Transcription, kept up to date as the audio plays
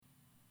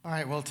All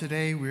right, well,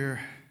 today we're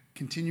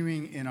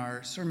continuing in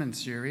our sermon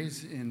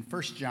series in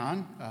 1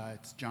 John.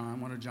 It's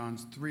one of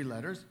John's three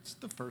letters. It's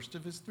the first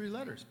of his three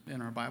letters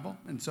in our Bible.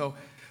 And so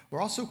we're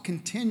also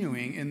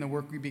continuing in the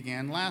work we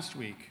began last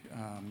week,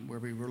 where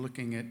we were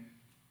looking at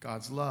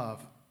God's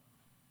love.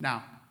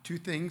 Now, two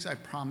things I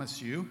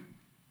promise you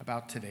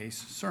about today's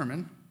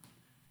sermon.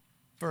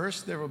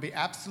 First, there will be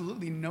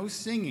absolutely no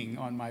singing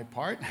on my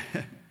part.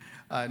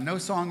 No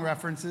song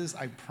references,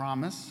 I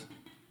promise.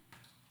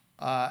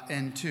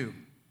 And two,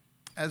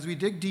 as we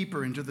dig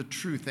deeper into the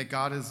truth that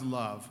God is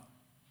love,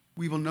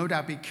 we will no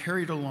doubt be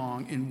carried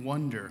along in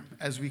wonder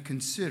as we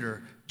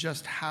consider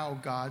just how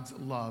God's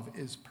love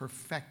is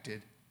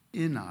perfected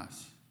in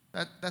us.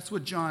 That's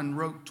what John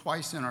wrote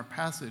twice in our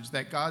passage,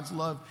 that God's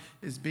love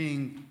is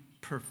being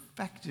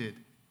perfected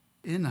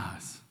in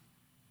us.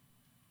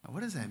 Now,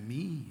 what does that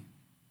mean?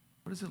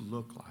 What does it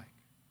look like?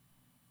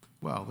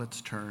 Well, let's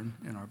turn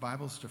in our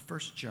Bibles to 1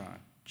 John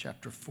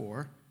chapter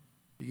 4,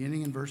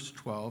 beginning in verse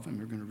 12, and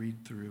we're going to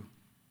read through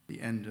the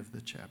end of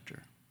the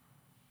chapter.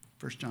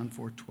 1 John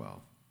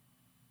 4:12.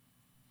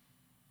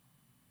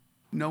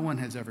 No one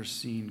has ever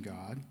seen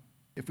God.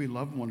 If we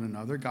love one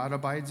another, God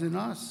abides in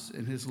us,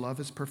 and his love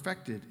is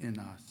perfected in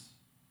us.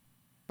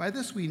 By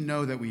this we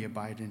know that we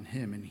abide in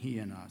him and he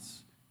in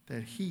us,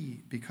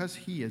 because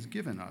he has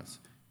given us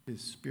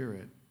his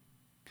Spirit.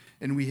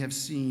 And we have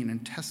seen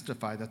and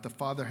testify that the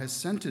Father has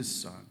sent his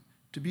Son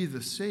to be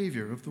the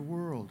Savior of the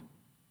world.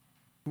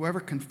 Whoever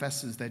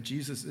confesses that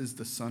Jesus is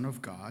the Son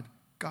of God,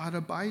 God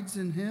abides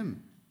in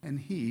him, and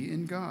he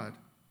in God.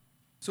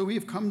 So we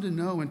have come to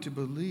know and to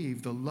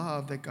believe the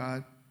love that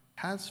God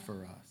has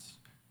for us.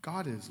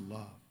 God is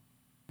love.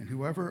 And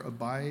whoever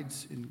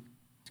abides in,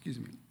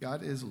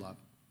 God is love.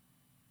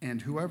 And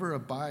whoever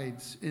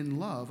abides in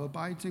love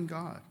abides in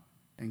God,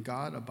 and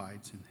God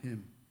abides in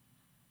him.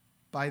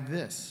 By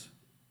this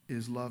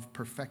is love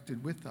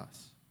perfected with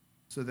us,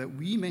 so that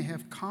we may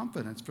have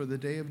confidence for the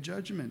day of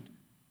judgment,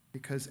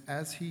 because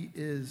as he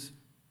is,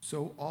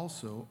 so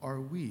also are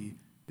we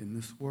in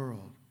this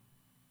world.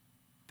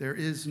 There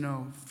is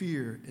no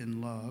fear in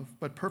love,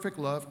 but perfect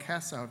love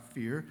casts out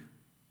fear,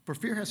 for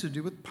fear has to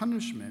do with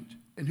punishment,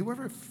 and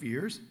whoever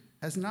fears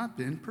has not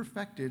been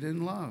perfected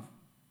in love.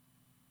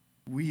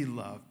 We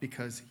love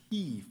because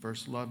he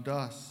first loved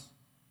us.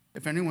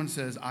 If anyone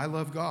says, I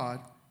love God,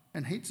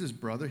 and hates his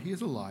brother, he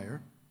is a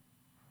liar.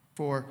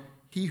 For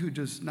he who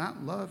does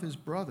not love his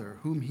brother,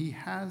 whom he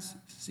has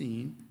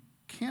seen,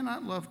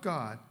 cannot love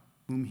God,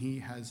 whom he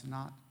has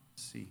not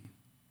seen.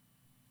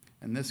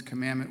 And this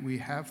commandment we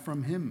have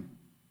from him: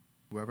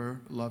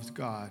 whoever loves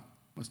God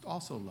must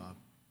also love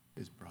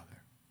his brother.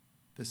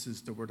 This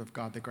is the word of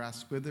God. The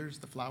grass withers,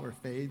 the flower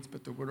fades,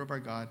 but the word of our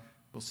God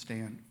will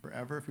stand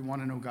forever. If we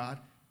want to know God,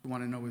 if we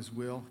want to know his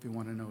will, if we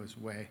want to know his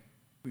way,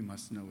 we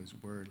must know his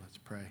word. Let's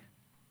pray.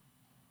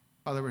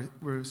 Father,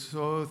 we're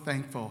so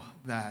thankful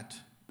that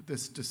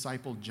this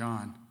disciple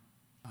John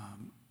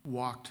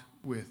walked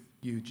with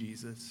you,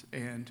 Jesus,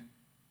 and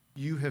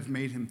you have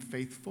made him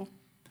faithful.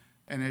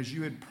 And as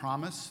you had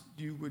promised,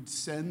 you would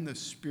send the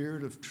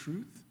Spirit of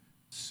truth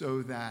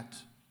so that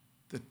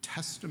the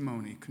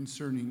testimony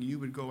concerning you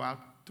would go out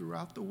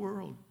throughout the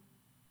world.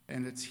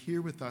 And it's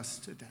here with us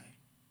today.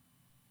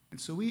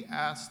 And so we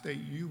ask that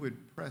you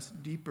would press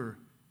deeper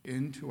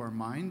into our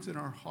minds and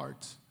our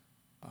hearts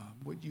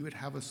what you would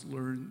have us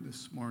learn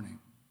this morning,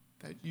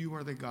 that you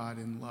are the God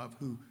in love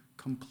who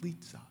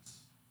completes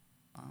us,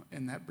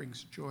 and that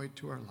brings joy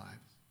to our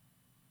lives.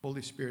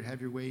 Holy Spirit, have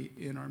your way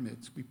in our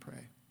midst, we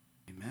pray.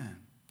 Amen.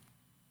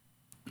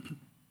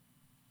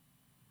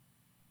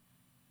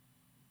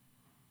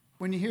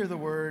 When you hear the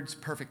words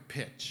perfect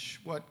pitch,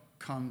 what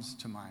comes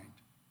to mind?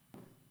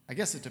 I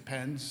guess it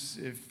depends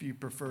if you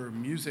prefer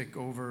music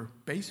over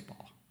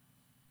baseball.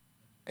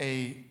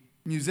 A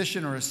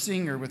musician or a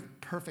singer with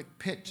perfect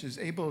pitch is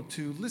able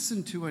to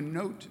listen to a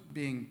note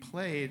being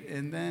played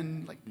and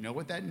then know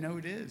what that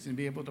note is and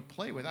be able to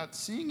play without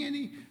seeing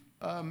any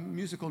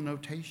musical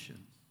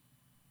notations.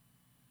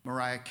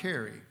 Mariah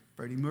Carey,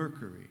 Freddie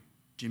Mercury,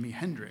 Jimi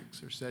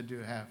Hendrix are said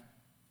to have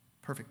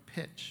perfect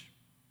pitch.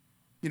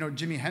 You know,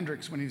 Jimi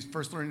Hendrix, when he was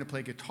first learning to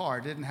play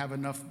guitar, didn't have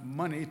enough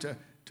money to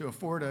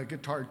afford a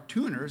guitar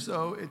tuner,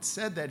 so it's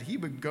said that he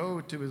would go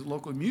to his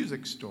local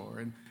music store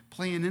and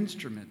play an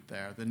instrument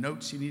there, the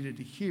notes he needed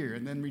to hear,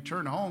 and then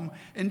return home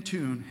and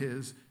tune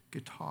his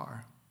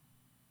guitar.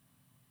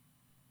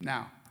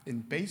 Now, in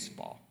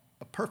baseball,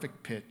 a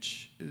perfect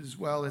pitch is,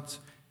 well, it's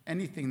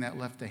anything that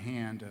left the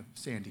hand of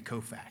Sandy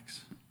Koufax.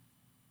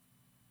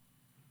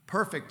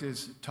 Perfect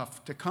is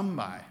tough to come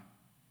by.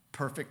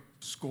 Perfect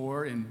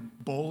score in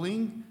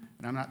bowling,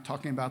 and I'm not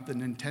talking about the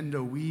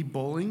Nintendo Wii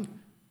bowling,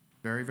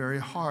 very, very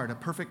hard. A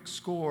perfect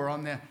score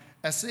on the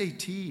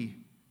SAT.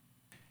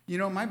 You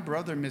know, my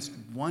brother missed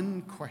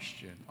one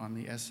question on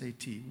the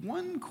SAT,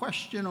 one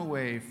question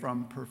away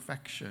from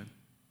perfection.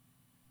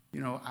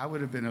 You know, I would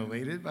have been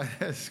elated by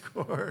that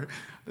score.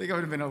 I think I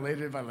would have been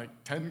elated by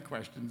 10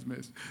 questions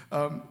missed.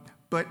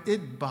 But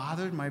it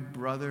bothered my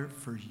brother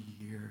for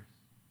years.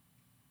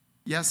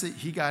 Yes,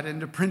 he got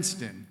into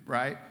Princeton,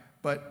 right?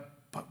 But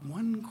But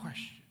one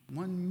question,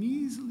 one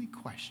measly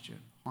question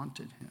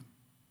haunted him.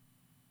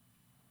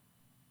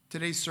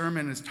 Today's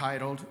sermon is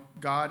titled,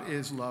 God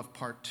is Love,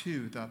 Part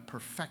 2, the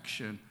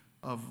perfection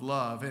of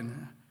love.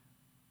 And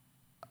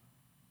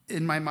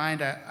in my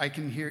mind, I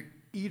can hear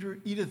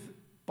Edith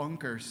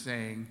Bunker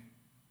saying,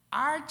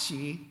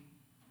 Archie,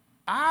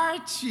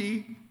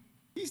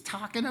 he's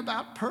talking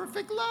about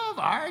perfect love,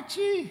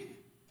 Archie.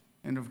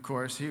 And of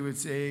course, he would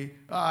say,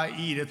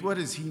 Edith, what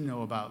does he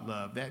know about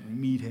love, that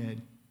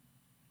meathead?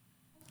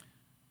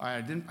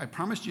 I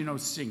promised you no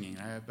singing,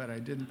 but I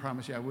didn't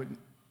promise you I wouldn't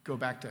go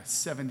back to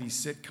 70s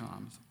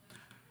sitcoms.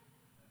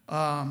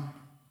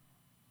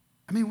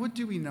 What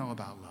do we know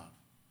about love?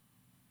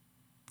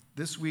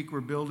 This week,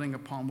 we're building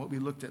upon what we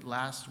looked at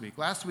last week.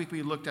 Last week,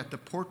 we looked at the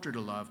portrait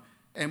of love,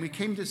 and we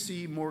came to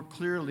see more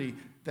clearly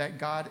that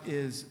God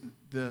is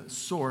the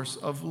source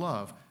of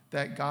love,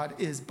 that God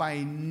is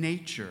by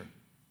nature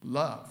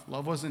love.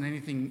 Love wasn't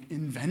anything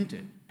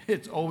invented.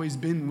 It's always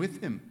been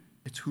with him.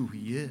 It's who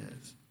he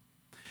is.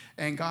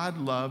 And God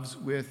loves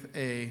with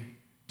a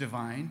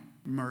divine,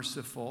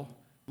 merciful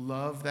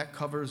love that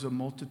covers a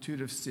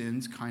multitude of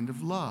sins kind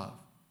of love.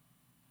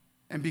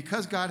 And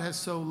because God has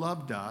so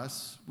loved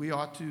us, we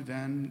ought to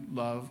then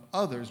love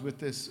others with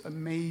this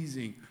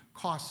amazing,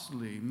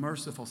 costly,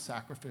 merciful,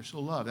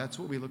 sacrificial love. That's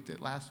what we looked at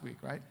last week,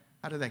 right?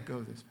 How did that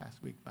go this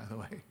past week, by the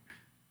way?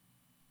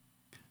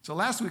 So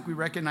last week we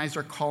recognized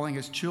our calling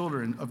as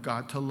children of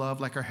God to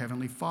love like our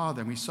Heavenly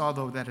Father. And we saw,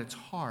 though, that it's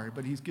hard,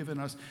 but he's given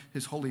us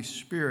his Holy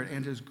Spirit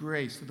and his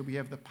grace so that we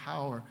have the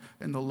power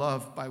and the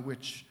love by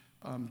which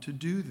to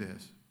do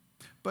this.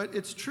 But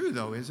it's true,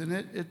 though, isn't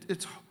it?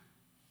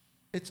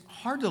 It's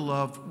hard to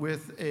love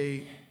with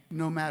a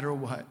no matter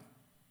what,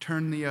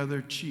 turn the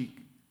other cheek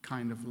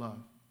kind of love.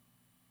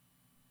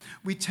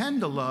 We tend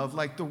to love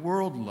like the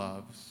world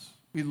loves.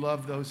 We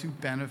love those who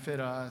benefit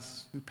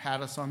us, who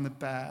pat us on the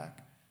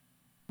back.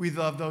 We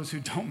love those who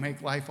don't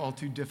make life all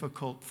too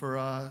difficult for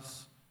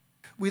us.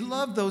 We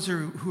love those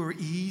who are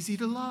easy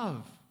to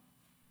love.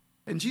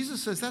 And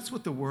Jesus says that's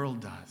what the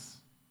world does,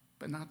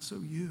 but not so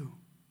you.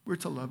 We're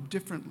to love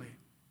differently.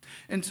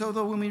 And so,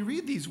 though, when we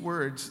read these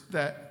words,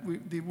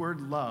 the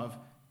word love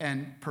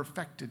and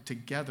perfected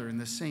together in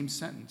the same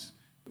sentence,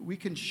 we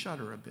can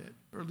shudder a bit,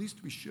 or at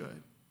least we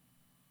should.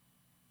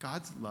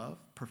 God's love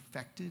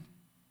perfected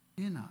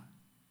in us.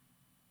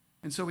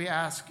 And so we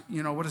ask,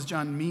 what does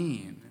John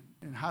mean?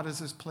 And how does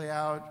this play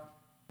out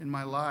in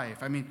my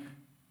life?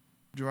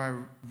 Do I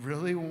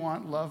really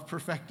want love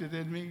perfected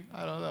in me?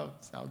 I don't know.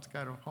 It sounds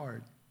kind of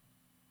hard.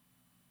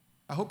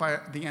 I hope by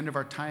the end of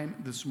our time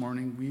this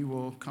morning, we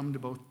will come to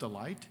both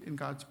delight in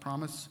God's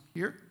promise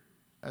here,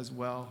 as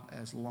well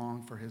as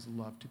long for his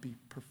love to be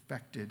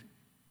perfected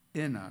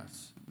in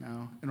us.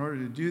 Now, in order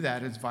to do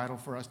that, it's vital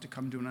for us to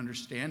come to an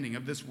understanding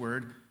of this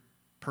word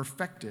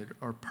perfected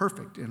or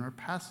perfect in our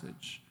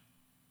passage.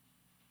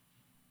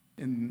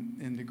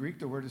 In the Greek,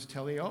 the word is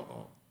teleoo,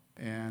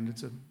 and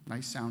it's a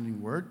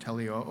nice-sounding word,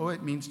 teleoo.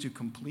 It means to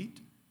complete,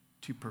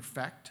 to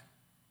perfect,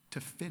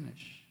 to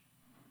finish.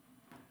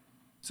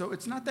 So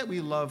it's not that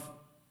we love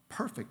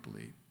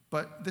perfectly,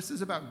 but this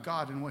is about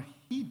God and what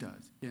he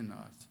does in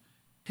us.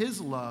 His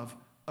love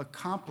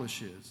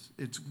accomplishes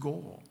its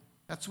goal.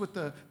 That's what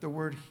the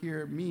word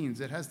here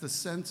means. It has the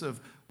sense of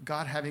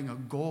God having a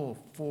goal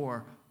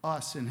for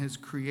us in his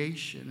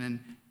creation, and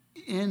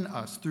in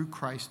us, through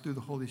Christ, through the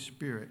Holy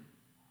Spirit,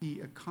 he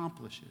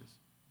accomplishes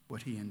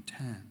what he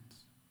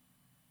intends.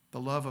 The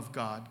love of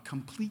God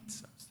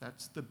completes us.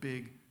 That's the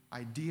big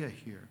idea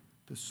here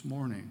this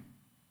morning.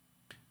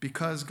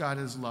 Because God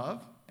is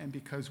love, and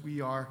because we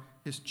are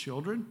his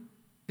children,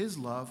 his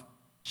love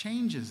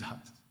changes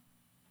us.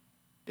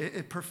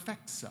 It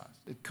perfects us.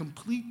 It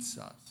completes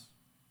us.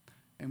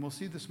 And we'll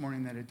see this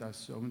morning that it does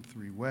so in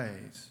three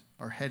ways.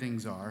 Our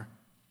headings are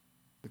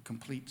the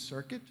complete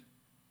circuit,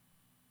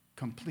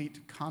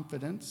 complete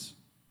confidence,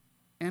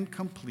 and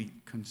complete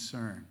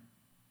concern.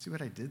 See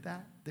what I did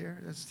there?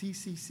 That's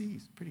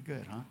TCCs. Pretty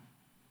good, huh?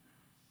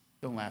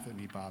 Don't laugh at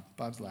me, Bob.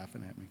 Bob's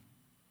laughing at me.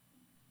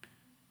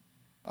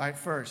 All right,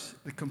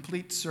 first, the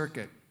complete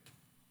circuit.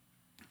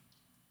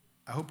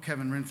 I hope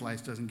Kevin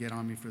Rinflies doesn't get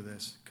on me for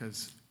this,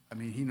 because,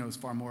 he knows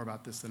far more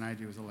about this than I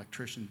do as an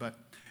electrician. But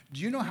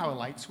do you know how a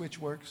light switch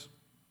works?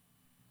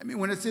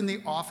 When it's in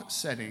the off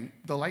setting,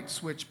 the light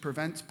switch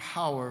prevents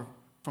power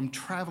from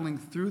traveling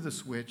through the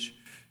switch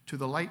to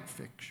the light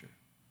fixture.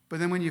 But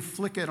then when you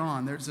flick it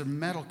on, there's a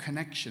metal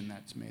connection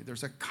that's made.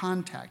 There's a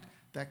contact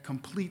that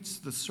completes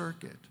the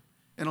circuit.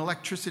 And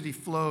electricity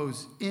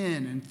flows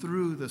in and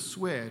through the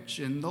switch,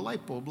 and the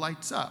light bulb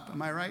lights up.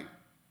 Am I right?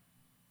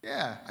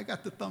 Yeah, I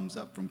got the thumbs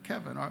up from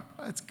Kevin. All right,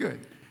 that's good.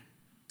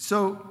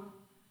 So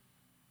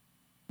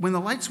when the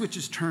light switch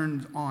is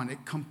turned on,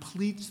 it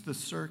completes the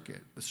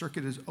circuit. The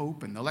circuit is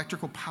open. The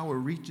electrical power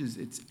reaches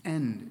its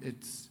end.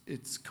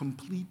 It's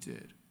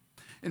completed.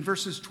 In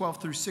verses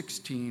 12 through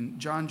 16,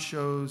 John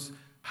shows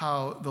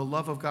how the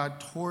love of God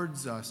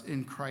towards us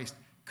in Christ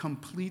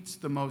completes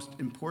the most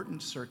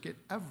important circuit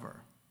ever,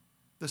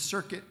 the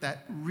circuit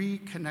that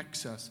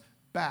reconnects us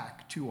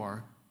back to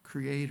our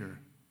Creator.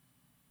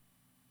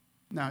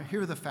 Now,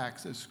 here are the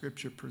facts as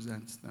Scripture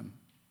presents them.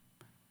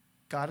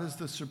 God is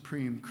the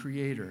supreme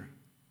creator.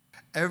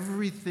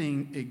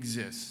 Everything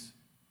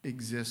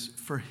exists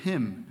for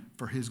him,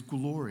 for his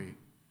glory.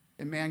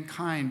 In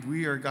mankind,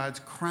 we are God's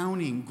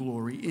crowning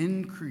glory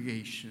in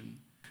creation.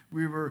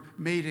 We were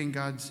made in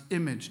God's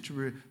image to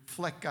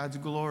reflect God's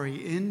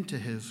glory into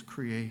his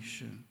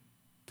creation.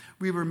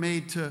 We were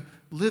made to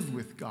live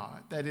with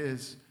God. That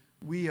is,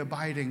 we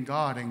abide in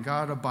God and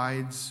God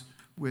abides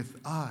with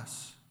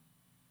us.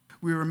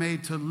 We were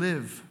made to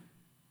live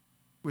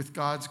with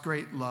God's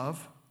great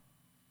love.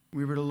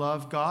 We were to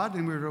love God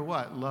and we were to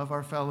what? Love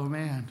our fellow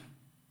man.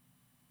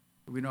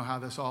 We know how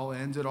this all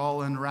ends. It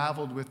all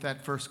unraveled with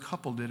that first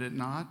couple, did it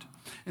not?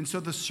 And so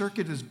the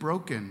circuit is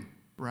broken,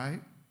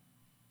 right?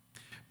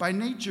 By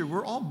nature,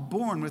 we're all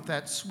born with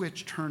that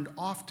switch turned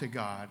off to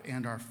God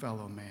and our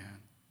fellow man.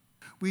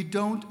 We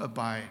don't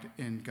abide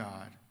in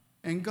God,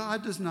 and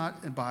God does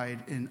not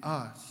abide in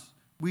us.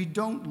 We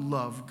don't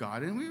love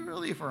God, and we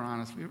really, if we're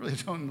honest, we really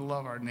don't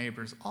love our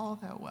neighbors all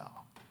that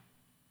well.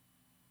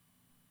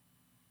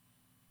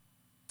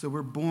 So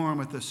we're born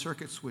with the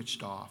circuit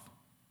switched off.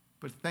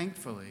 But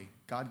thankfully,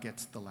 God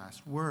gets the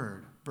last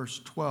word. Verse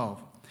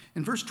 12.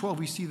 In verse 12,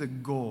 we see the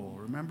goal.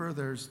 Remember,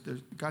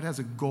 God has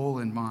a goal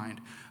in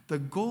mind. The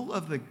goal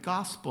of the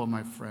gospel,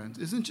 my friends,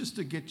 isn't just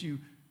to get you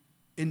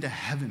into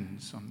heaven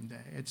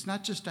someday. It's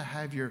not just to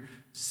have your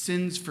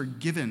sins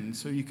forgiven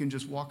so you can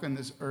just walk on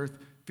this earth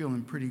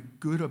feeling pretty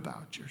good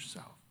about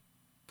yourself.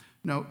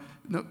 No,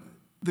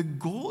 the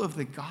goal of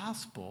the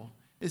gospel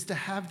is to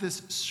have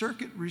this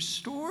circuit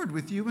restored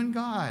with you and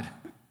God.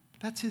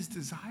 That's his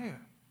desire.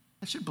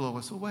 That should blow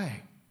us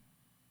away.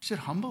 It should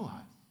humble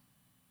us.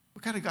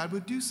 What kind of God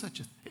would do such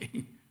a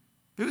thing?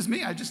 If it was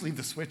me, I'd just leave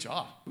the switch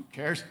off. Who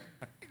cares?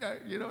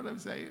 You know what I'm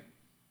saying?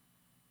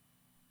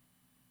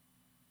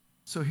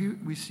 So here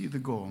we see the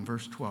goal in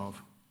verse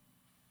 12.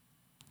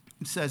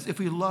 It says, if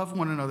we love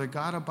one another,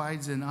 God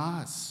abides in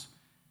us,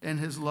 and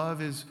his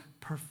love is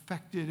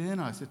perfected in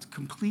us. It's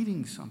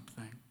completing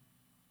something.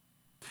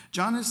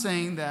 John is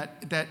saying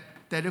that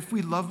if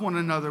we love one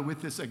another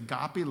with this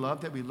agape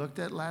love that we looked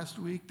at last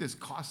week, this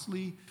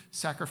costly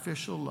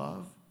sacrificial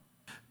love,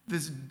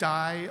 this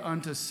die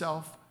unto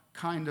self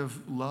kind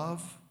of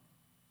love,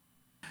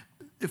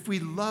 if we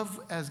love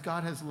as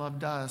God has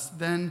loved us,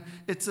 then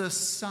it's a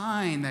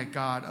sign that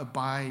God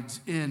abides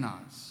in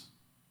us,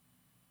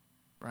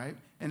 right?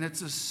 And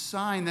it's a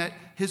sign that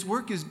his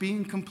work is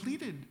being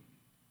completed,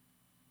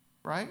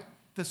 right?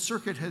 The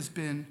circuit has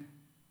been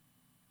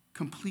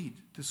complete.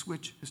 The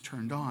switch is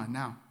turned on.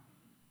 Now,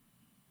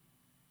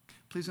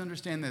 please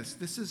understand this.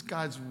 This is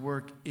God's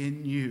work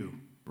in you,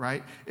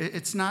 right?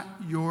 It's not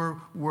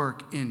your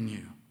work in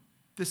you.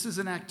 This is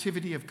an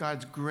activity of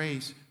God's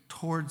grace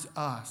towards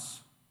us,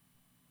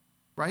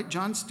 right?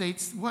 John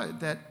states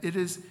what? That it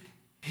is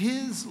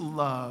his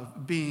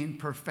love being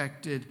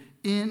perfected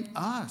in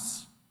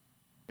us.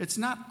 It's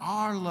not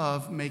our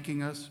love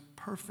making us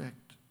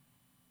perfect.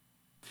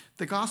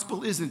 The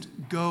gospel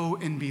isn't go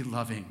and be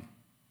loving,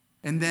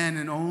 and then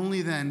and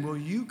only then will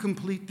you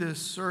complete this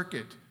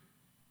circuit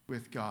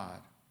with God.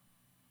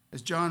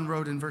 As John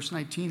wrote in verse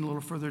 19, a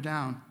little further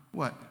down,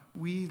 what?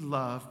 We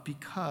love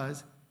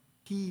because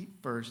he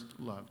first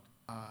loved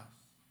us.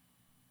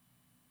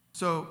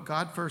 So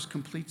God first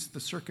completes the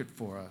circuit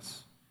for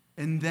us,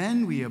 and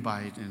then we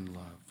abide in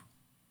love.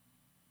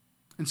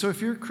 And so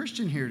if you're a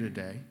Christian here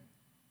today,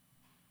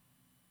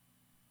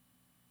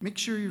 make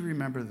sure you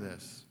remember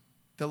this.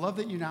 The love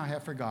that you now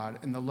have for God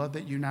and the love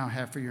that you now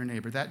have for your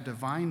neighbor, that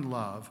divine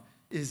love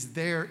is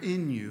there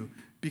in you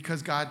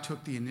because God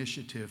took the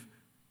initiative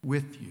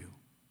with you.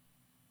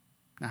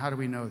 Now, how do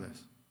we know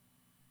this?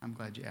 I'm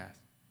glad you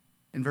asked.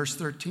 In verse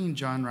 13,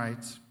 John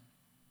writes,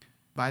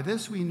 by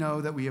this we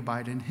know that we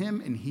abide in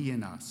him and he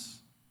in us,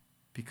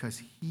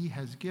 because he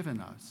has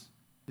given us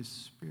his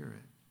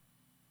Spirit.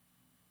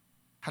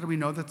 How do we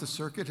know that the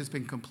circuit has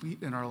been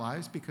complete in our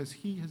lives? Because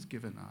he has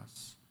given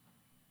us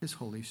his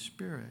Holy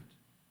Spirit.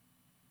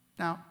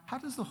 Now, how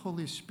does the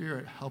Holy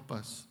Spirit help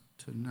us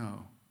to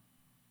know?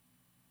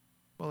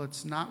 Well,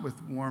 it's not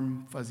with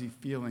warm, fuzzy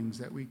feelings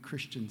that we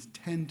Christians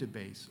tend to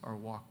base our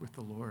walk with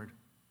the Lord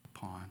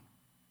upon.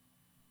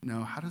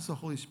 No, how does the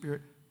Holy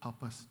Spirit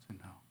help us to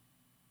know?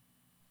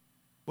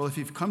 Well, if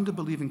you've come to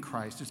believe in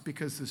Christ, it's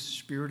because the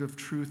Spirit of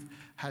truth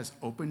has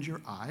opened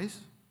your eyes,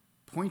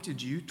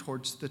 pointed you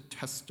towards the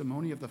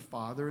testimony of the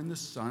Father and the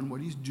Son,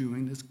 what he's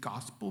doing, this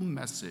gospel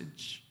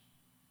message.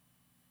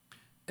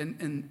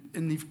 And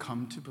you've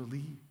come to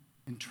believe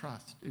and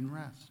trust and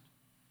rest.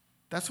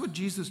 That's what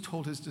Jesus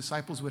told his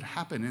disciples would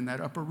happen in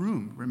that upper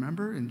room.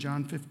 Remember in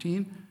John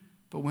 15?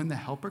 But when the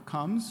Helper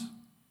comes,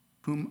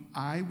 whom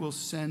I will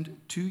send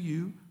to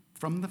you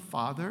from the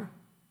Father,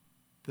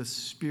 the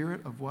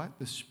Spirit of what?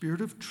 The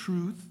Spirit of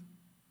truth,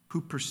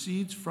 who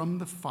proceeds from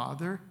the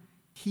Father,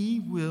 he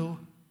will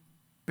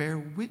bear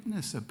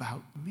witness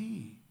about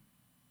me.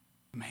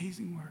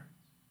 Amazing word.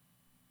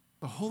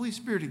 The Holy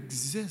Spirit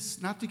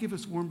exists not to give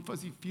us warm,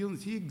 fuzzy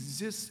feelings. He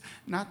exists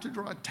not to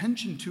draw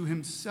attention to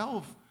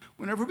himself.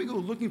 Whenever we go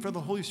looking for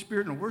the Holy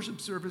Spirit in a worship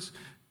service,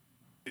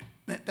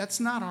 That's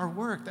not our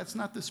work. That's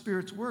not the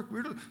Spirit's work.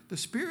 The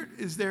Spirit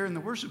is there in the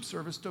worship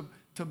service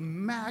to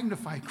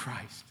magnify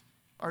Christ,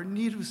 our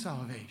need of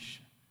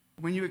salvation.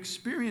 When you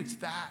experience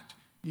that,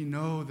 you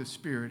know the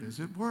Spirit is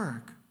at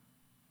work.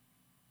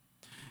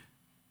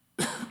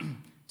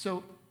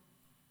 So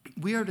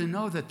we are to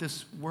know that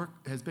this work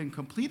has been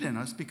complete in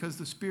us because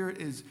the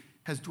Spirit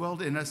has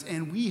dwelled in us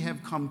and we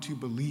have come to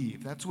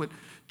believe. That's what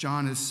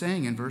John is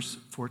saying in verse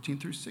 14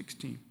 through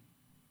 16.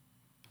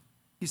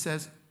 He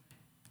says,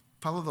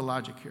 follow the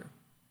logic here.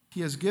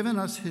 He has given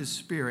us his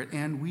Spirit,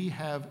 and we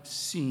have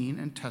seen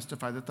and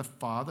testified that the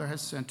Father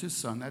has sent his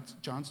Son. That's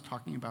John's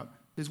talking about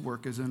his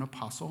work as an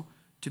apostle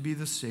to be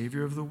the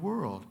Savior of the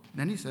world.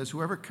 Then he says,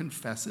 whoever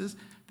confesses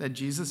that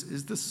Jesus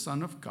is the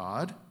Son of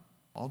God,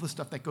 all the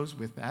stuff that goes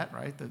with that,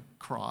 right? The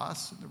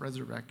cross, the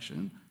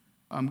resurrection.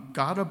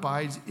 God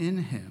abides in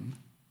him,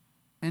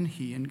 and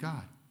he in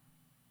God.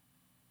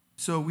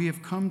 So we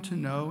have come to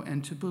know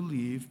and to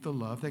believe the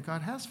love that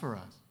God has for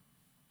us.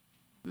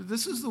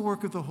 This is the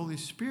work of the Holy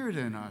Spirit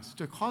in us,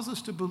 to cause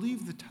us to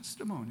believe the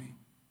testimony.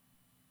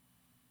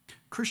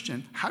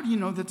 Christian, how do you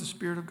know that the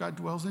Spirit of God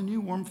dwells in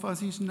you? Warm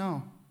fuzzies?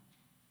 No.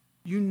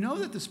 You know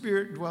that the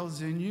Spirit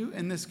dwells in you,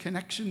 and this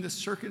connection, this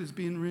circuit is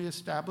being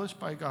reestablished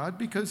by God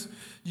because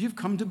you've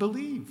come to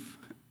believe.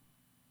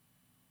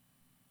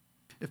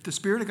 If the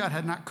Spirit of God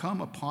had not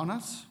come upon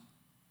us,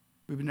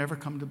 we would never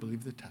come to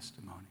believe the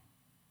testimony.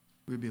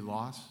 We'd be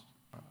lost.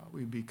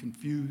 We'd be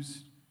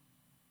confused.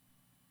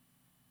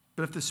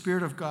 But if the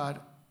Spirit of God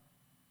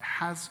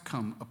has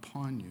come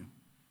upon you,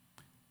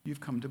 you've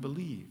come to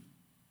believe.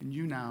 And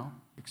you now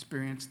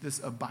experience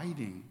this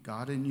abiding,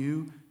 God in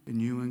you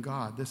and you in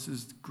God. This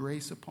is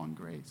grace upon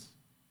grace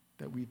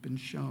that we've been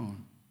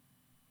shown.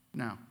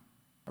 Now,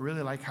 I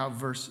really like how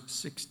verse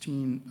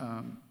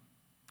 16,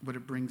 what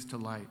it brings to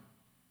light.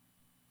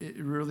 It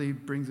really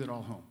brings it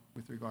all home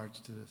with regards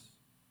to this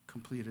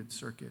completed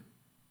circuit.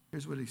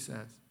 Here's what he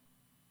says.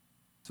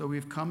 So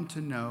we've come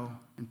to know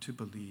and to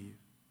believe.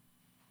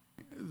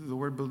 The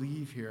word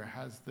believe here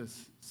has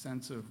this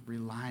sense of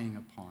relying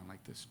upon,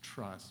 like this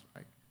trust,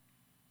 right?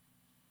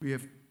 We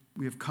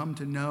have come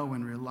to know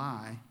and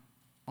rely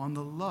on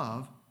the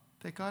love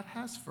that God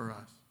has for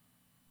us.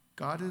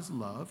 God is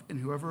love, and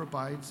whoever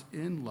abides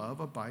in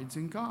love abides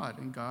in God,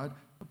 and God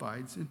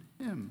abides in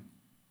him.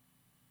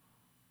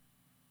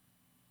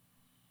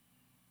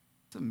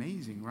 It's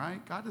amazing,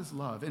 right? God is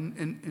love.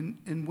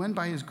 And when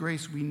by his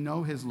grace we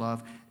know his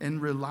love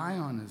and rely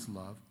on his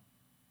love,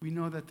 we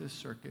know that this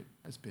circuit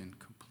has been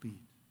complete.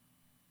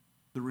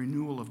 The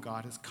renewal of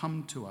God has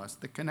come to us.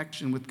 The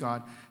connection with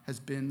God has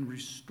been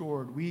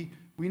restored. We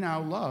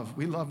now love.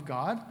 We love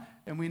God,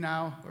 and we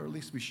now, or at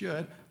least we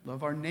should,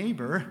 love our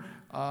neighbor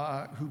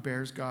who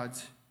bears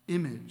God's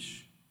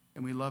image.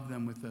 And we love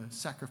them with a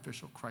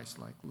sacrificial,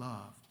 Christ-like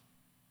love.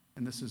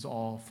 And this is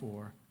all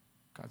for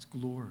God's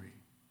glory.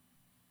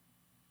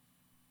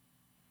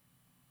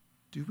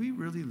 Do we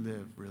really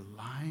live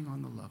relying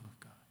on the love of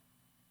God?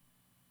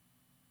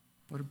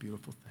 What a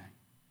beautiful thing.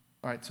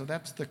 All right, so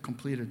that's the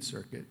completed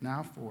circuit.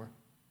 Now for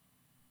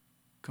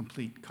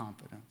complete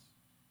confidence.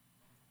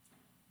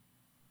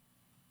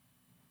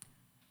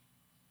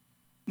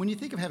 When you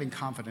think of having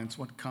confidence,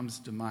 what comes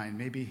to mind?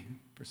 Maybe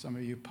for some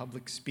of you,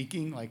 public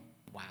speaking, like,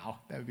 wow,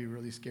 that would be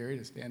really scary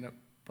to stand up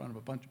in front of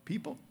a bunch of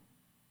people.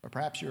 Or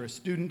perhaps you're a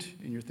student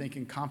and you're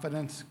thinking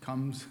confidence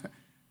comes,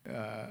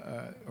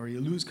 or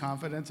you lose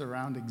confidence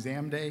around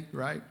exam day,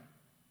 right?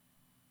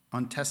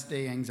 On test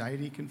day,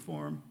 anxiety can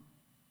form.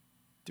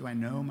 Do I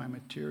know my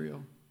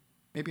material?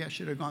 Maybe I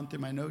should have gone through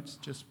my notes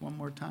just one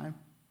more time.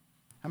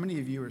 How many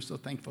of you are so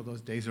thankful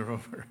those days are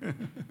over?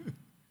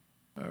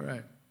 All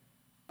right.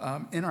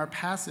 In our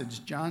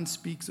passage, John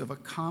speaks of a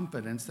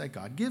confidence that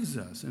God gives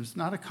us. And it's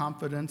not a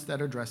confidence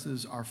that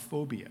addresses our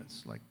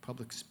phobias, like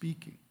public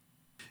speaking.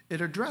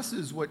 It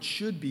addresses what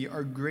should be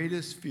our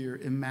greatest fear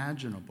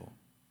imaginable.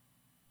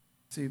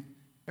 See,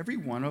 every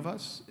one of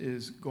us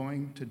is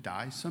going to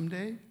die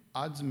someday.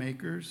 Odds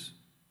makers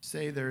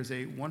say there's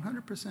a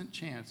 100%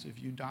 chance of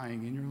you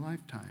dying in your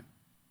lifetime.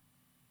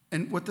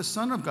 And what the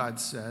Son of God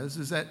says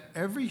is that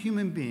every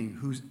human being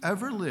who's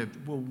ever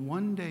lived will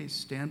one day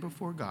stand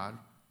before God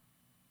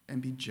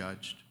and be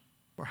judged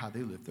for how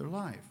they live their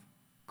life.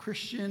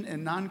 Christian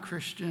and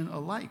non-Christian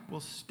alike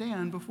will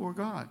stand before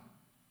God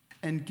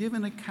and give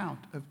an account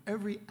of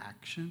every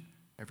action,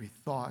 every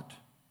thought,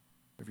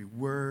 every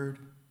word,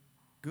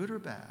 good or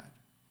bad.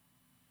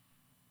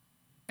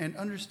 And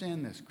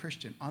understand this,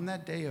 Christian, on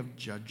that day of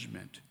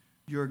judgment,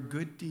 your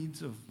good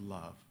deeds of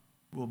love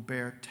will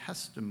bear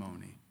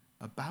testimony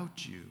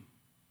about you,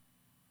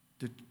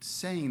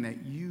 saying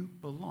that you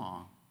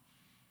belong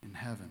in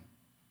heaven.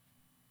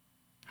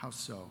 How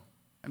so?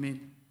 I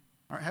mean,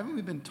 haven't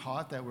we been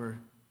taught that we're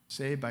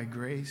saved by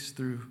grace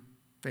through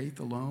faith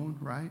alone,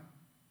 right?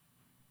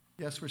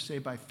 Yes, we're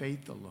saved by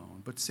faith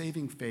alone, but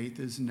saving faith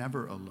is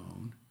never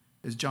alone.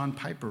 As John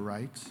Piper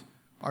writes,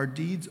 our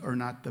deeds are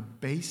not the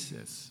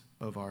basis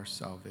of our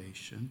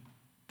salvation.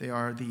 They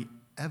are the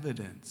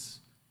evidence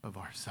of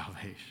our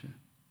salvation.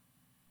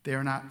 They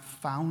are not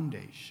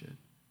foundation.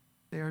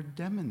 They are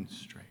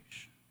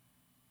demonstration.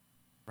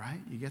 Right?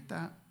 You get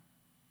that?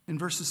 In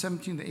verses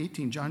 17 to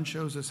 18, John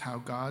shows us how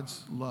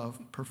God's love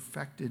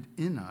perfected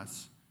in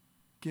us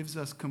gives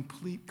us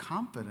complete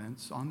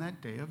confidence on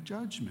that day of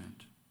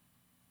judgment.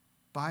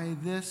 By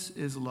this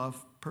is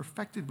love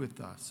perfected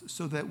with us,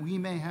 so that we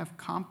may have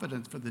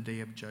confidence for the day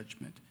of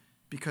judgment.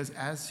 Because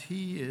as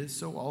he is,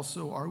 so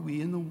also are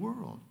we in the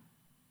world.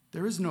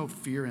 There is no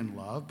fear in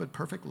love, but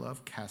perfect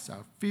love casts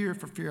out fear,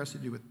 for fear has to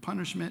do with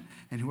punishment,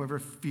 and whoever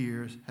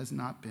fears has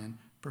not been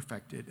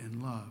perfected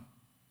in love.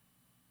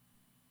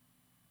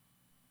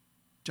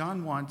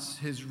 John wants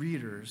his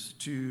readers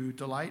to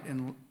delight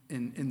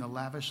in the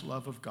lavish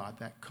love of God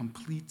that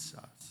completes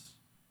us.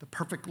 The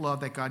perfect love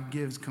that God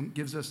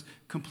gives us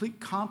complete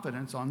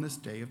confidence on this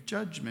day of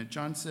judgment.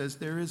 John says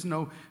there is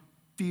no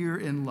fear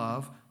in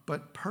love,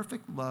 but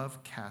perfect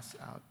love casts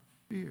out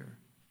fear.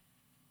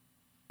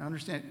 Now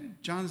understand,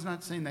 John's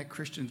not saying that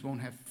Christians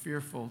won't have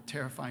fearful,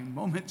 terrifying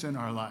moments in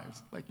our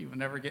lives, like you will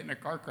never get in a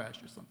car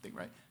crash or something,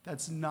 right?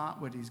 That's not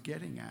what he's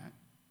getting at.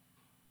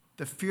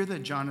 The fear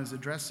that John is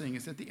addressing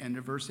is at the end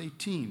of verse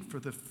 18, for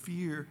the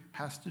fear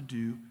has to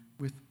do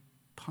with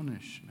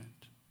punishment.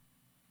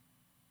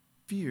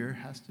 Fear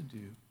has to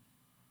do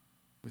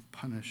with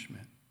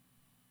punishment.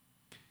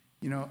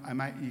 You know,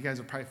 you guys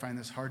will probably find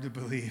this hard to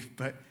believe,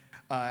 but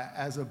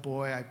as a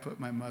boy, I put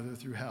my mother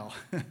through hell,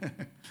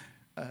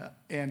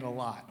 and a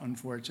lot,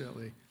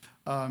 unfortunately.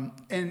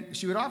 And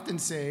she would often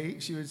say,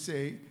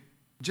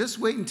 just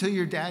wait until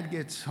your dad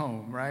gets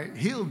home, right?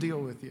 He'll deal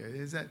with you.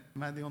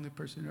 Am I the only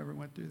person who ever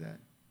went through that?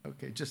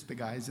 Okay, just the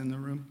guys in the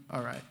room?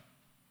 All right.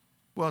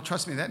 Well,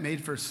 trust me, that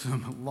made for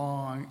some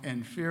long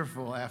and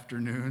fearful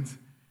afternoons.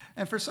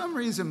 And for some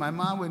reason, my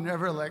mom would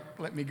never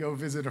let me go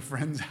visit a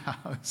friend's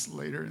house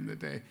later in the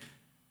day.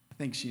 I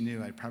think she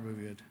knew I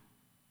probably would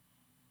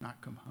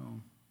not come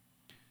home.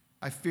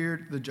 I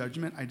feared the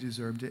judgment. I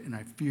deserved it, and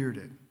I feared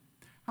it.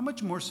 How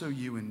much more so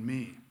you and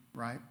me,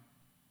 right?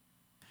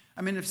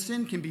 I mean, if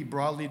sin can be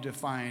broadly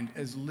defined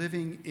as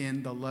living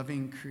in the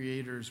loving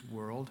Creator's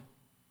world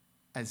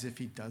as if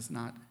he does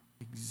not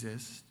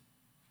exist,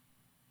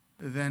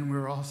 then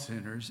we're all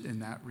sinners in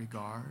that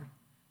regard.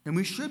 And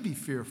we should be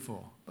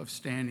fearful of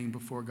standing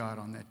before God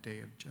on that day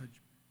of judgment.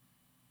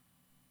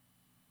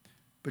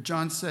 But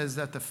John says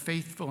that the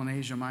faithful in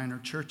Asia Minor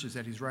churches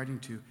that he's writing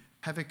to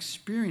have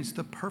experienced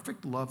the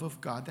perfect love of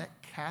God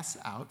that casts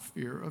out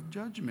fear of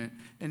judgment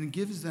and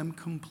gives them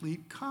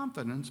complete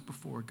confidence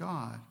before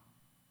God.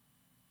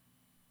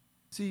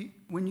 See,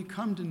 when you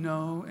come to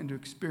know and to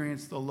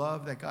experience the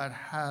love that God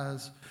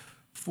has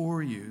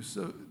for you,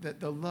 so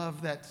that the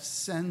love that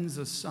sends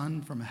a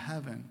son from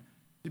heaven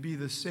to be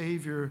the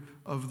Savior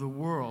of the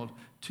world,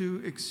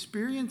 to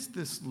experience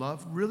this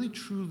love really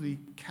truly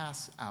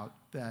casts out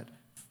that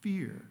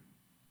fear.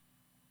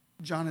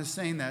 John is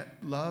saying that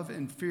love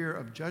and fear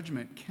of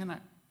judgment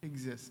cannot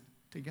exist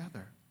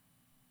together.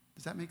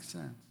 Does that make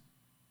sense?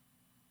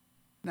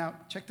 Now,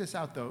 check this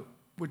out, though.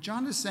 What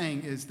John is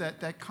saying is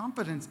that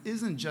confidence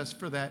isn't just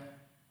for that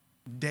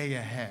day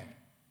ahead,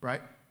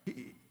 right?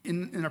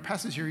 In our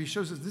passage here, he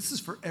shows us this is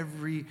for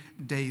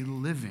everyday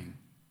living.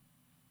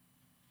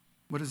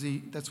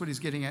 That's what he's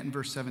getting at in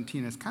verse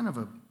 17. It's kind of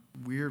a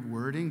weird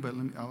wording, but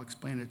I'll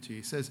explain it to you.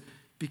 He says,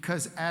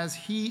 because as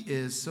he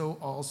is, so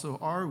also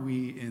are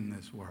we in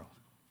this world.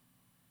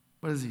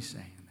 What is he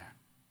saying there?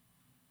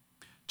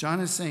 John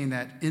is saying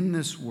that in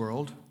this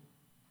world,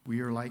 we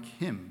are like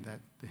him,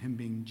 him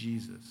being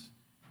Jesus,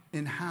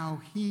 in how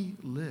he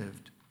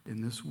lived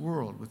in this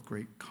world with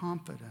great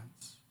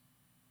confidence.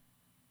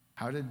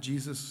 How did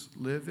Jesus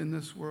live in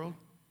this world?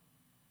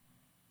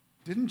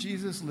 Didn't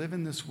Jesus live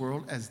in this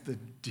world as the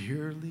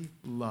dearly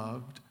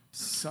loved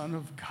Son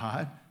of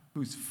God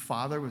whose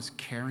Father was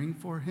caring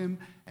for him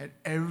at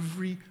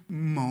every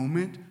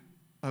moment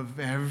of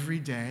every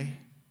day?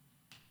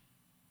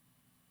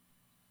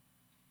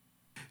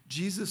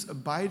 Jesus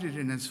abided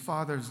in his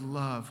Father's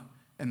love,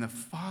 and the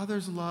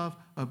Father's love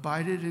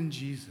abided in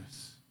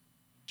Jesus.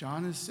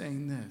 John is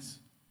saying this,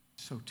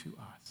 so to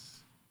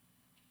us.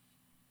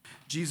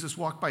 Jesus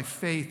walked by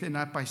faith and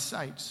not by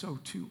sight, so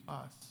to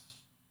us.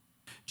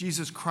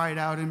 Jesus cried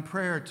out in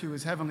prayer to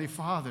his heavenly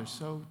Father,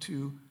 so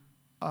to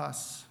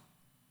us.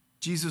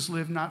 Jesus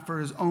lived not for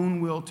his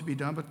own will to be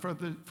done, but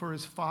for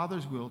his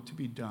Father's will to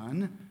be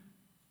done,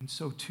 and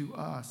so to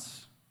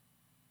us.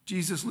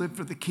 Jesus lived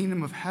for the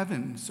kingdom of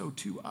heaven, so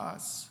to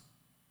us.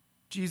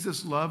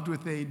 Jesus loved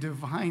with a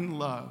divine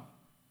love,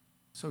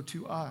 so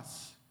to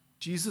us.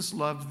 Jesus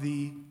loved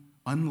the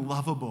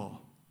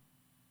unlovable,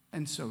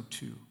 and so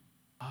to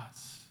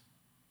us.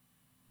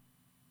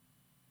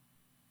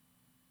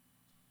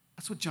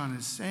 That's what John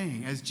is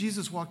saying. As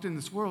Jesus walked in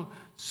this world,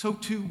 so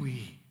too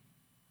we.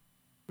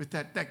 With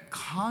that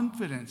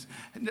confidence,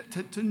 and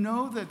to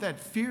know that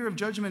fear of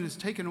judgment is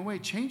taken away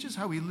changes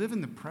how we live in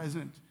the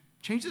present,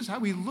 changes how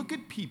we look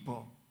at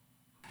people.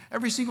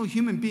 Every single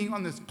human being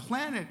on this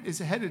planet is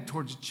headed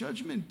towards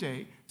Judgment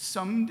Day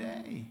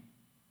someday.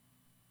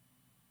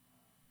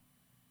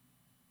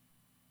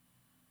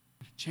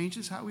 It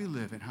changes how we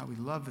live and how we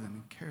love them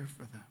and care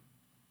for them.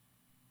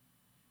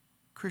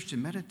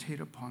 Christian, meditate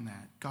upon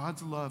that.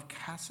 God's love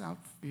casts out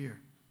fear.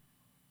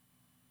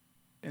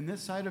 In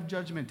this side of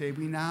Judgment Day,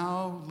 we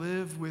now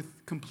live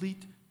with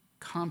complete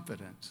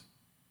confidence,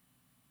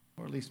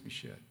 or at least we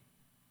should.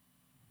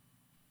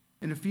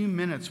 In a few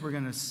minutes, we're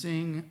going to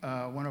sing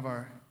one of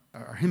our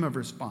hymn of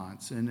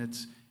response, and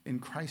it's In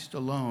Christ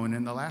Alone.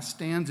 And the last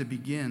stanza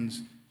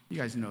begins, you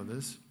guys know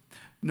this,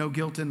 no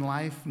guilt in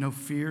life, no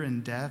fear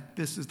in death.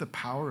 This is the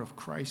power of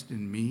Christ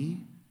in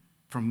me.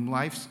 From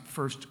life's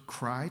first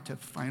cry to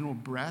final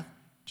breath,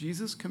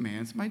 Jesus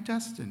commands my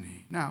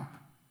destiny. Now,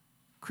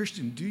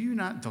 Christian, do you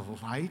not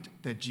delight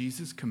that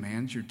Jesus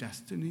commands your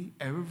destiny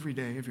every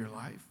day of your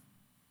life?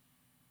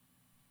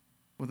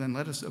 Well, then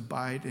let us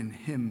abide in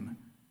him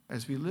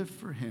as we live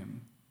for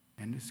him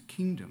and his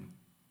kingdom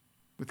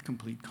with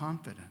complete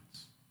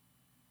confidence.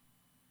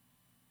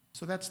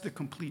 So that's the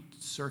complete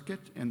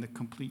circuit and the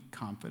complete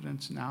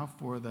confidence. Now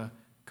for the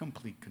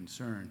complete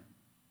concern.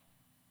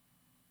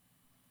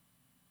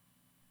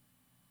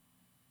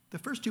 The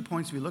first 2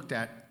 points we looked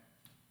at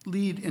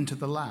lead into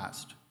the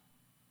last.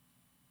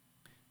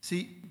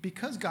 See,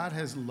 because God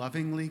has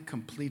lovingly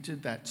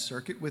completed that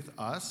circuit with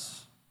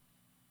us,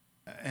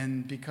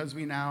 and because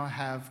we now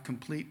have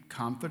complete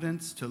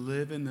confidence to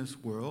live in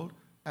this world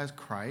as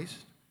Christ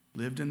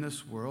lived in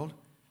this world,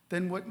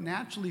 then what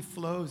naturally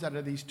flows out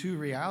of these two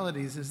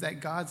realities is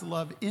that God's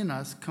love in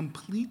us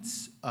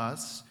completes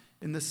us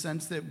in the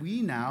sense that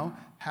we now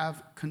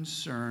have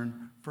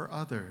concern for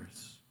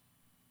others.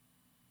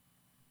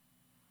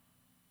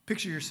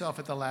 Picture yourself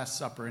at the Last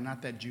Supper and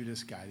not that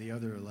Judas guy, the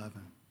other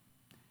 11.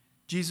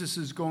 Jesus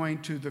is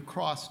going to the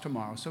cross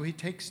tomorrow, so he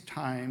takes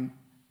time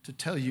to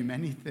tell you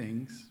many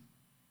things,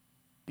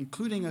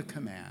 including a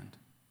command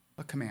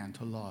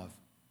to love.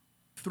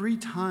 3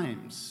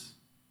 times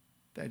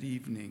that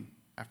evening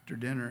after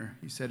dinner,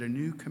 he said, a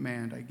new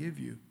command I give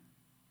you,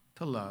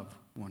 to love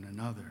one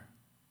another.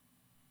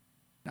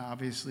 Now,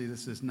 obviously,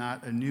 this is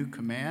not a new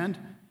command.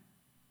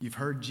 You've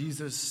heard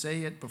Jesus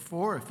say it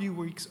before. A few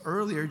weeks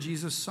earlier,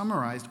 Jesus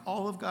summarized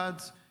all of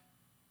God's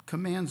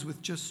commands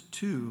with just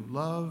 2.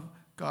 Love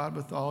God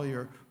with all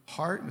your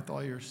heart, with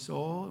all your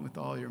soul, and with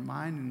all your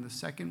mind. And the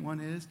second one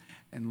is,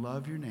 and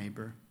love your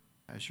neighbor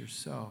as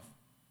yourself.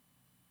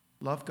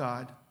 Love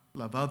God,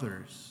 love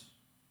others.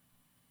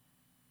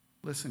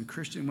 Listen,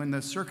 Christian, when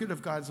the circuit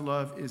of God's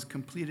love is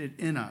completed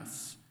in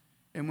us,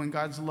 and when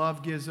God's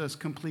love gives us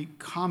complete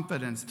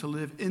confidence to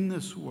live in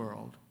this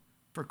world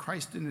for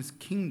Christ and his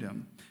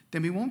kingdom,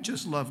 then we won't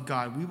just love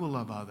God, we will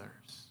love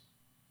others.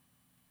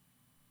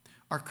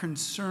 Our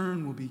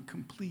concern will be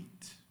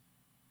complete.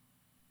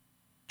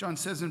 John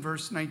says in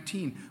verse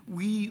 19,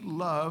 we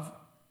love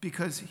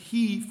because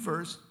he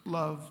first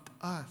loved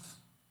us.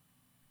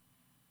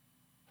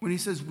 When he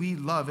says we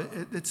love,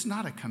 it's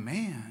not a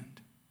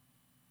command.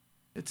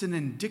 It's an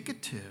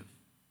indicative.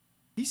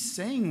 He's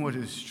saying what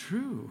is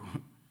true.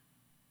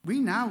 We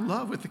now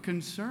love with a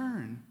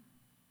concern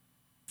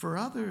for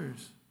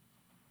others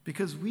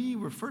because we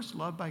were first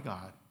loved by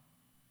God.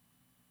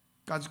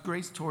 God's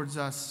grace towards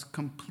us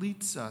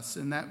completes us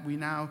in that we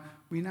now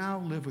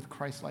live with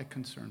Christ-like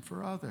concern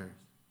for others.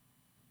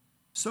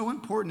 So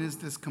important is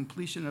this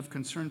completion of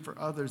concern for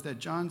others that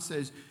John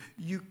says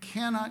you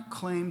cannot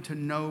claim to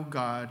know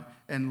God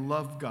and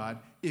love God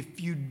if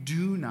you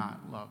do not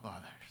love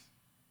others.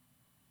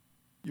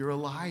 You're a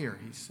liar,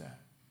 he said.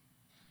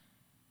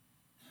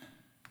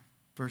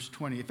 Verse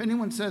 20, if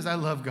anyone says, I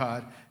love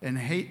God and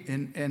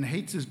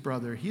hates his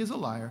brother, he is a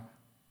liar.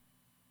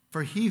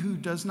 For he who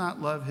does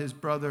not love his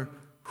brother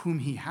whom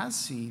he has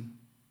seen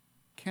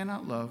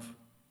cannot love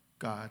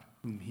God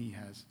whom he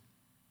has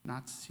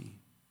not seen.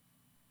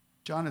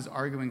 John is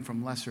arguing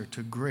from lesser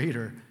to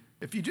greater.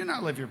 If you do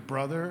not love your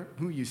brother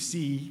who you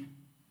see,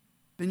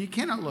 then you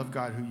cannot love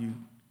God who you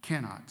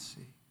cannot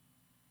see.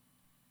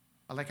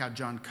 I like how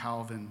John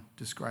Calvin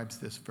describes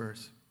this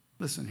verse.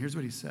 Listen, here's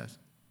what he says.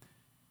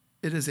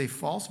 It is a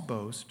false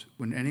boast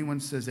when anyone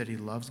says that he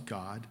loves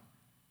God,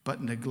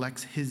 but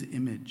neglects his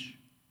image,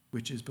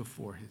 which is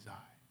before his eyes.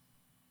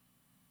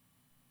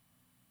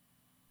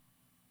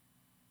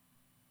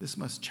 This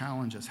must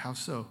challenge us. How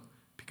so?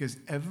 Because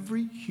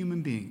every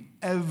human being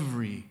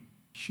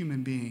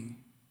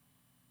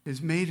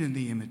is made in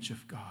the image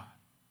of God.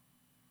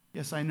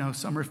 Yes, I know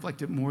some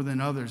reflect it more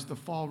than others. The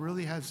fall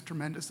really has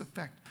tremendous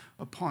effect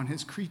upon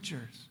his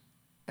creatures.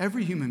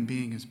 Every human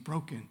being is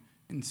broken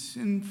and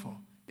sinful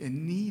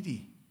and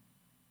needy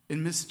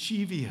and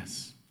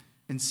mischievous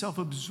and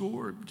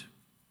self-absorbed.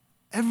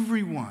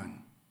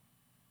 Everyone.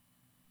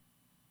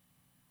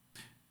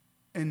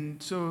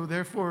 And so,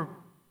 therefore,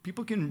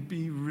 people can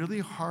be really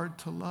hard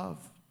to love.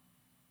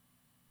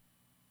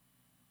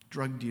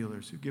 Drug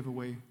dealers who give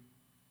away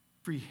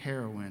free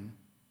heroin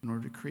in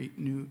order to create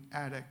new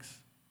addicts.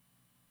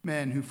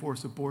 Men who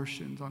force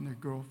abortions on their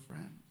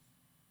girlfriends.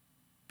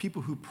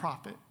 People who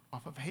profit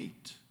off of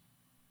hate.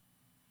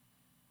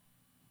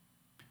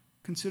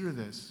 Consider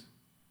this.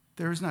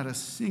 There is not a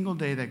single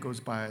day that goes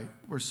by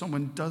where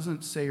someone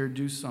doesn't say or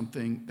do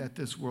something that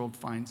this world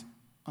finds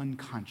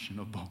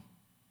unconscionable.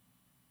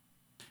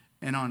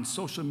 And on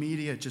social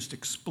media, it just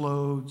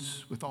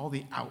explodes with all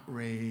the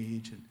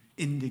outrage and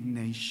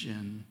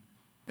indignation.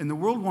 And the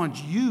world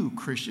wants you,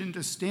 Christian,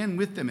 to stand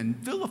with them and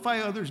vilify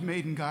others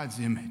made in God's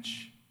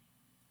image.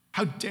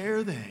 How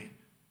dare they?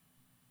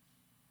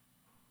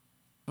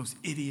 Those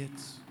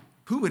idiots.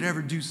 Who would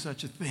ever do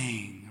such a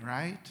thing,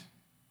 right?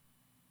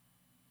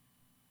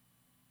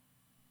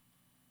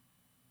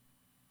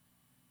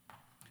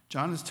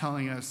 John is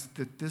telling us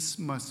that this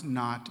must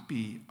not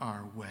be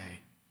our way.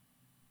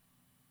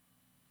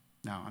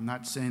 Now, I'm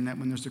not saying that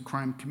when there's a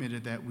crime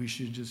committed that we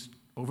should just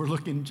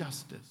overlook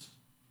injustice.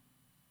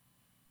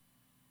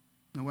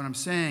 No, what I'm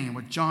saying and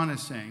what John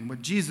is saying,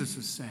 what Jesus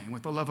is saying,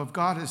 what the love of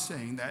God is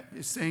saying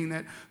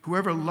that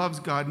whoever loves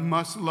God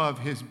must love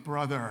his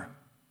brother.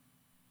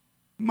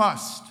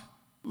 Must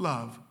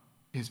love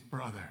his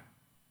brother.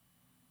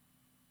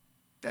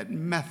 That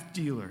meth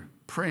dealer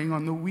preying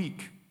on the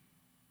weak,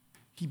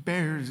 he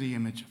bears the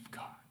image of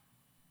God.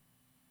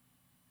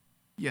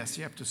 Yes,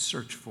 you have to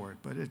search for it,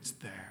 but it's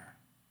there.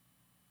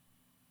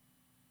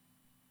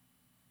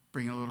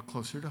 Bring it a little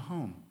closer to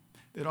home.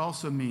 It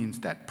also means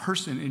that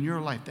person in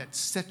your life that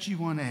sets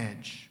you on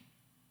edge.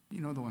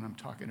 You know the one I'm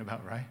talking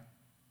about, right?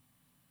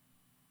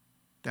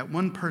 That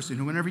one person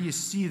who, whenever you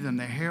see them,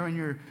 the hair on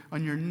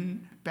your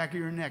back of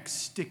your neck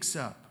sticks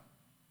up.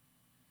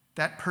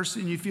 That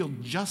person you feel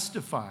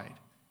justified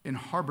in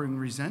harboring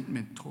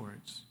resentment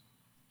towards.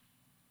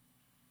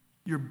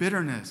 Your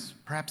bitterness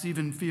perhaps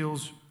even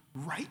feels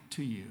right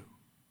to you.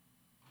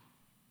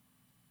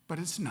 But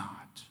it's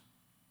not.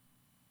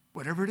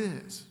 Whatever it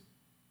is,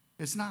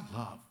 it's not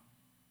love.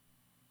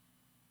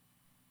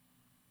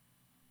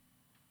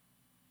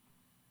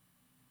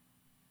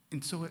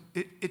 And so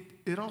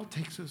it all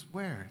takes us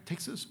where? It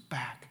takes us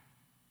back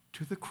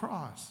to the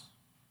cross.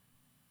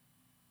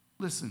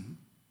 Listen,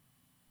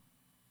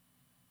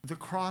 the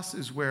cross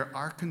is where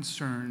our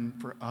concern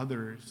for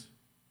others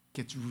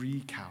gets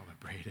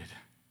recalibrated.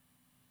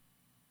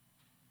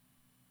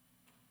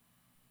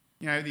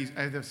 You know,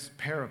 I have this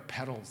pair of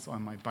pedals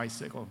on my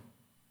bicycle,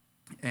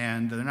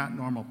 and they're not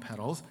normal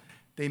pedals.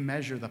 They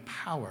measure the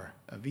power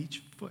of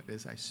each foot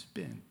as I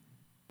spin.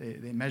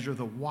 They measure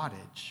the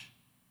wattage.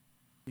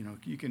 You know,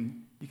 you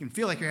can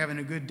feel like you're having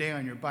a good day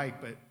on your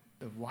bike, but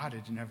the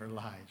wattage never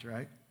lies,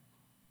 right?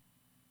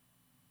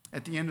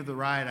 At the end of the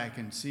ride, I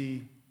can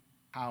see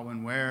how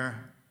and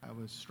where I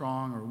was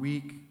strong or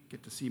weak,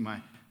 get to see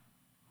my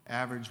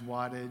average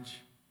wattage,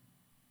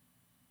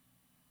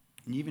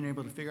 and even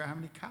able to figure out how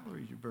many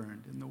calories you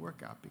burned in the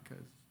workout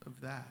because of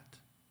that.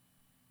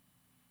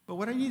 But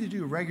what I need to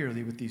do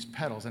regularly with these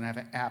pedals, and I have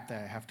an app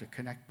that I have to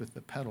connect with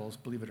the pedals,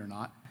 believe it or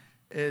not,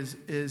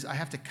 is I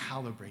have to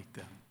calibrate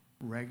them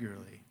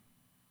regularly.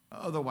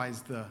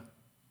 Otherwise, the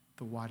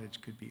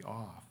wattage could be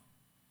off.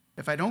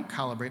 If I don't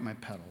calibrate my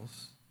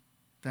pedals,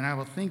 then I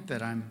will think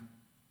that I'm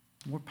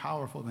more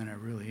powerful than I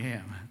really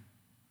am.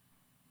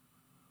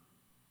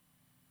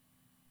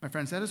 My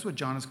friends, that is what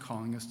John is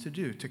calling us to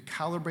do, to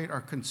calibrate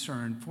our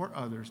concern for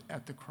others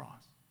at the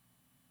cross,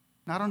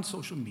 not on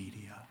social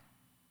media.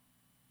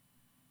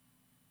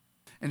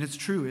 And it's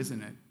true,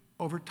 isn't it?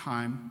 Over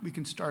time, we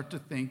can start to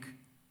think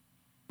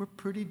we're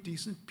pretty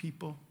decent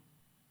people,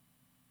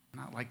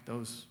 not like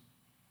those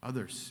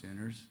other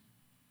sinners.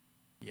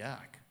 Yuck.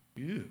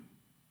 Ew.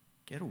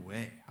 Get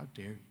away. How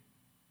dare you?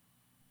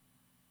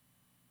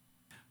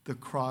 The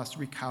cross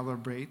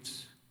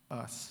recalibrates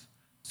us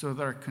so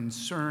that our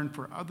concern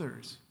for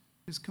others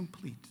is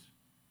complete.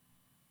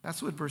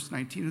 That's what verse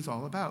 19 is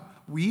all about.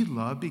 We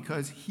love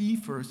because he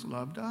first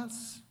loved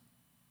us.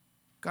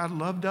 God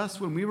loved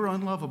us when we were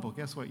unlovable.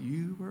 Guess what?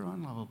 You were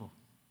unlovable.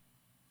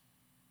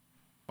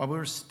 While we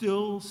were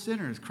still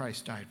sinners,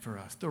 Christ died for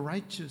us, the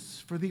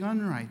righteous for the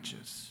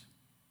unrighteous.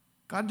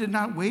 God did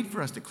not wait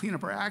for us to clean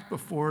up our act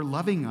before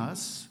loving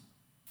us,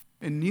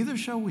 and neither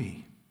shall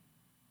we.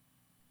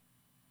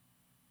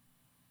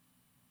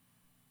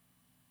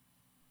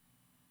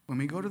 When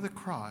we go to the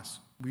cross,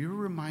 we are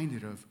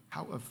reminded of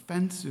how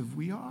offensive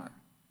we are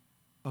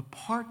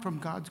apart from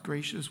God's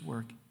gracious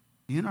work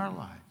in our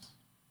lives.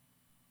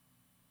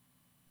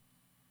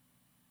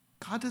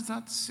 God does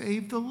not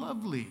save the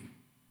lovely.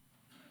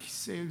 He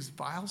saves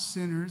vile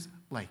sinners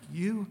like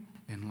you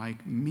and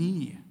like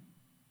me.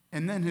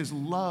 And then his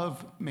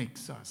love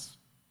makes us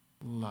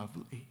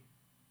lovely.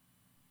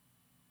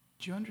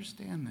 Do you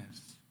understand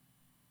this?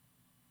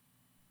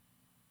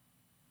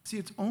 See,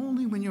 it's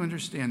only when you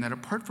understand that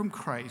apart from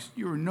Christ,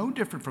 you are no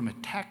different from a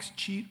tax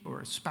cheat or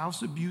a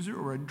spouse abuser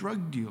or a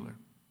drug dealer.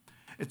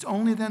 It's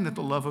only then that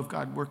the love of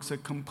God works a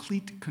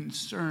complete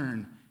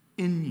concern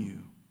in you.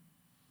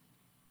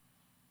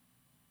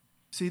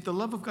 See, the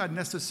love of God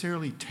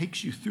necessarily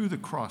takes you through the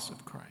cross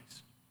of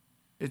Christ.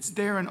 It's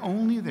there and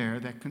only there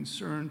that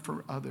concern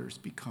for others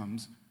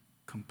becomes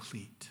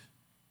complete.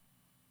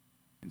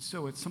 And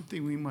so it's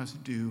something we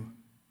must do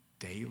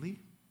daily,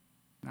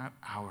 not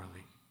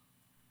hourly.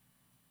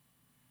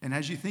 And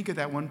as you think of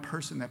that one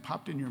person that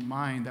popped in your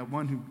mind, that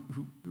one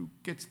who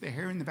gets the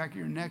hair in the back of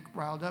your neck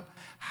riled up,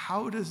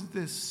 how does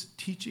this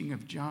teaching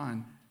of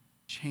John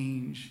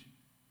change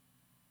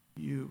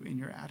you in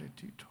your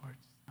attitude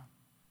towards them.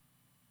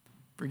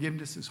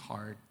 Forgiveness is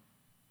hard.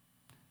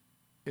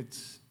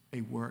 It's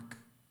a work.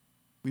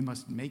 We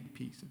must make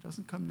peace. It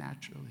doesn't come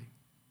naturally.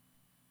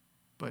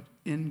 But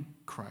in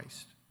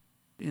Christ,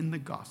 in the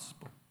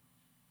gospel,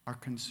 our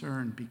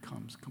concern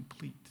becomes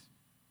complete.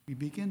 We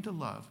begin to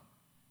love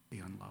the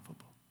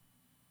unlovable.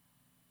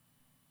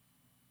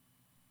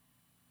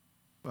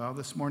 Well,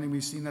 this morning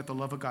we've seen that the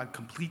love of God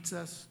completes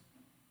us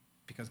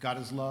because God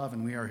is love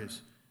and we are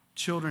his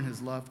children. His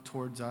love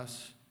towards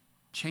us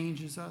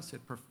changes us,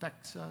 it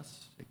perfects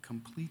us, it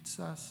completes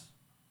us.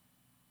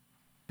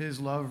 His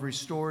love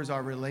restores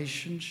our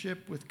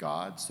relationship with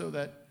God so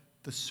that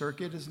the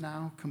circuit is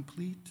now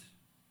complete.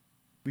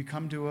 We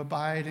come to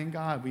abide in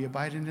God. We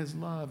abide in his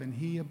love, and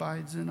he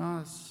abides in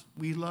us.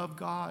 We love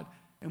God,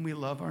 and we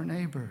love our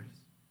neighbors.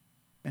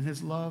 And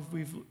his love,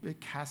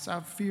 it casts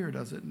out fear,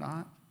 does it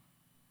not?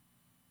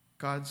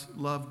 God's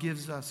love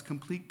gives us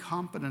complete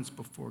confidence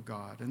before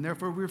God, and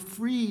therefore we're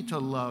free to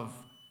love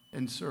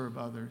and serve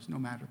others, no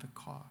matter the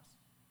cost.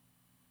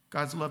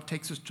 God's love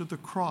takes us to the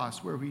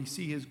cross, where we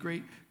see his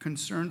great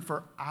concern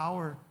for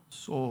our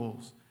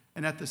souls.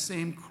 And at the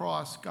same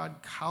cross,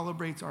 God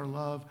calibrates our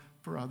love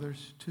for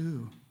others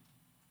too.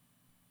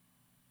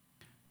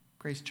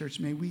 Grace Church,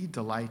 may we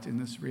delight in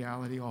this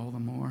reality all the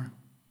more.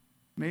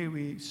 May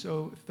we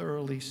so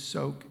thoroughly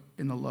soak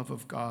in the love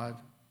of God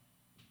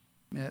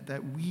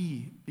that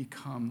we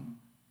become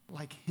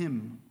like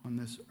him on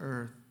this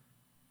earth,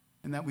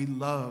 and that we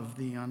love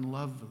the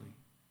unlovely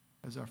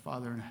as our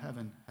Father in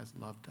heaven has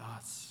loved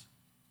us.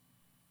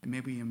 And may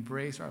we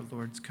embrace our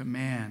Lord's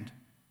command: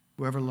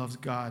 whoever loves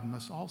God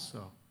must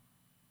also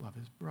love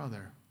his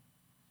brother.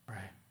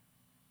 Pray.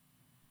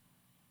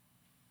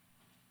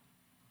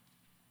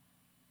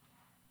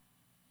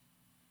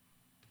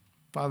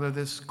 Father,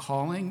 this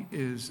calling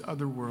is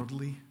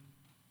otherworldly.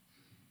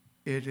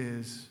 It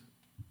is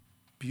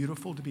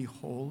beautiful to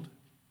behold.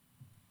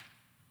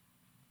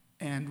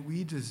 And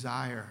we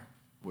desire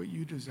what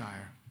you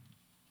desire.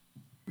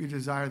 We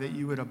desire that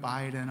you would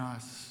abide in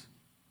us.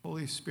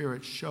 Holy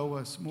Spirit, show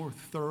us more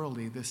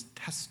thoroughly this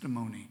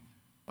testimony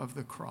of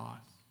the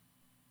cross.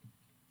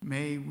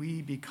 May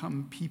we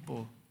become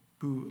people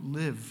who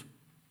live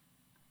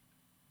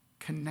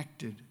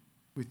connected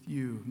with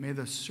you. May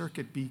the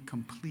circuit be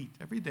complete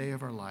every day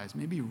of our lives.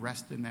 May we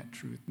rest in that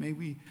truth. May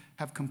we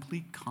have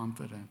complete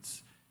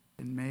confidence,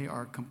 and may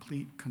our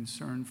complete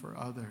concern for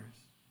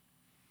others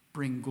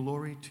bring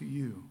glory to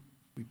you,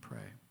 we pray.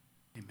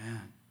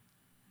 Amen.